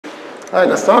Hi,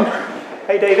 Gaston.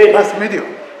 Hey, David. Nice to meet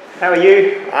you. How are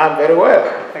you? I'm very well.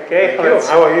 Okay. Thank you.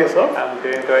 How are you, sir? I'm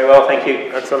doing very well, thank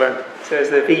you. Excellent. So as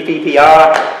the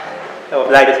VPPR of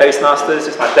Leiden Toastmasters,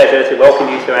 it's my pleasure to welcome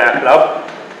you to our club.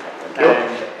 Thank you.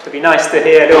 And it would be nice to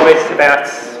hear a little bit about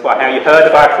how you heard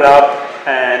of our club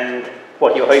and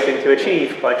what you're hoping to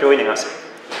achieve by joining us.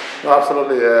 No,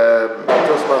 absolutely.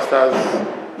 Toastmasters,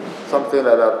 something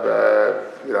that I've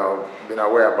been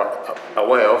aware of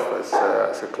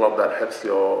as a club that helps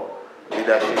your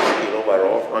leadership skill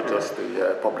overall, not just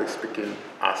the public speaking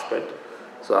aspect.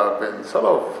 So I've been sort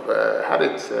of had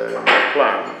it in my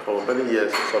plan for many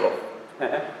years to sort of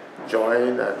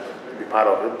join and be part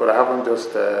of it, but I haven't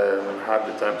just had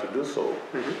the time to do so.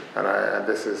 And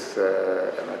this is,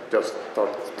 and I just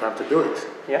thought it's time to do it.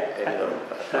 Yeah.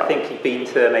 And I think you've been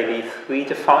to maybe 3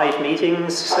 to 5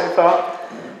 meetings so far.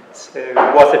 So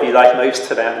what have you liked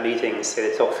most about the meetings? So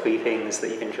the top 3 things that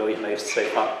you've enjoyed most so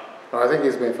far? I think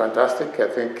it's been fantastic. I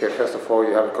think, first of all,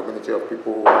 you have a community of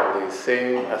people who have the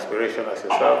same aspiration as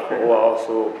yourself, who are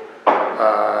also,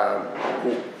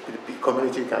 who the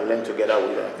community can learn together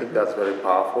with. I think that's very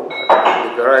powerful.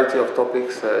 The variety of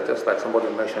topics, just like somebody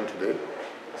mentioned today,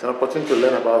 it's an opportunity to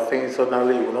learn about things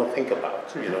ordinarily you will not think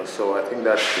about, so I think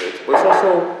that's great. But it's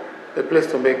also a place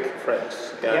to make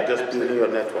friends, just building your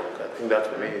network. I think that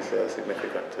for me is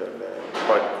significant and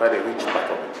quite a rich part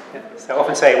of it. Yeah. So I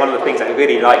often say one of the things I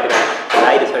really like about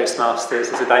Leiden Toastmasters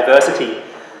is the diversity,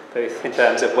 both in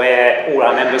terms of where all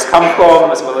our members come from,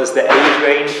 as well as the age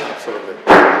range. Absolutely.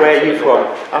 Where are you from?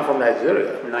 I'm from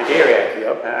Nigeria. From Nigeria?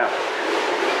 Yep.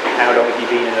 How long have you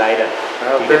been in Leiden?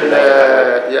 I've been,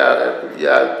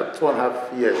 about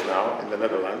 2.5 years now in the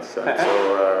Netherlands, and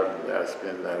so it's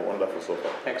been wonderful so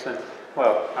far. Excellent.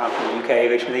 Well, I'm from the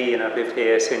UK originally, and I've lived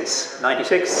here since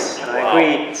 '96, and I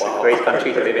agree, it's a great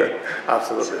country to live in.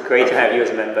 Absolutely. It's great to have you as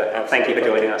a member. Absolutely. Thank you for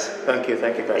joining us. Thank you,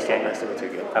 guys. Nice to meet you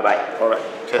again. Bye-bye. All right,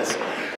 cheers.